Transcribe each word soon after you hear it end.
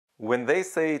When they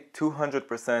say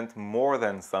 200% more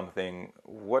than something,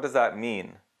 what does that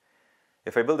mean?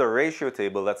 If I build a ratio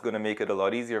table, that's going to make it a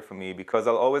lot easier for me because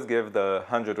I'll always give the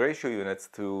 100 ratio units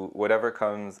to whatever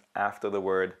comes after the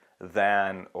word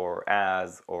than or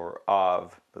as or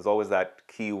of. There's always that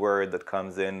key word that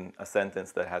comes in a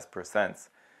sentence that has percents.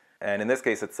 And in this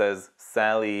case it says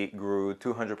Sally grew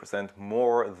 200%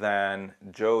 more than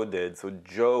Joe did. So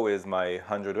Joe is my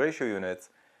 100 ratio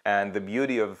units, and the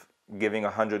beauty of giving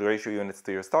 100 ratio units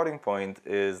to your starting point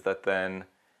is that then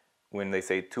when they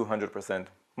say 200%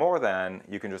 more than,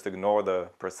 you can just ignore the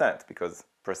percent because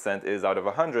percent is out of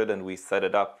 100 and we set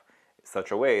it up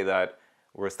such a way that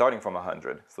we're starting from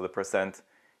 100. So the percent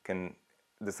can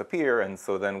disappear, and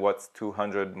so then what's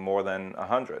 200 more than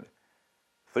 100?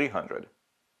 300.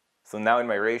 So now in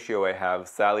my ratio I have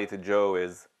Sally to Joe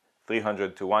is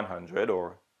 300 to 100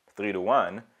 or 3 to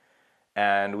 1.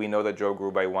 And we know that Joe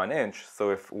grew by 1 inch,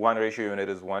 so if 1 ratio unit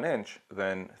is 1 inch,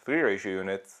 then 3 ratio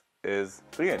units is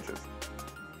 3 inches.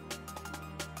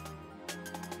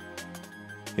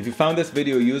 If you found this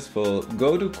video useful,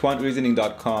 go to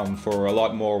quantreasoning.com for a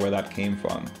lot more where that came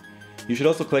from. You should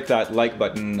also click that like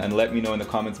button and let me know in the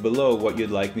comments below what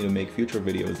you'd like me to make future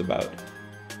videos about.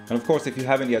 And of course, if you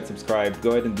haven't yet subscribed,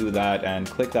 go ahead and do that and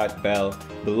click that bell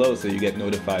below so you get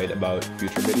notified about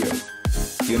future videos.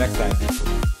 See you next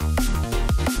time.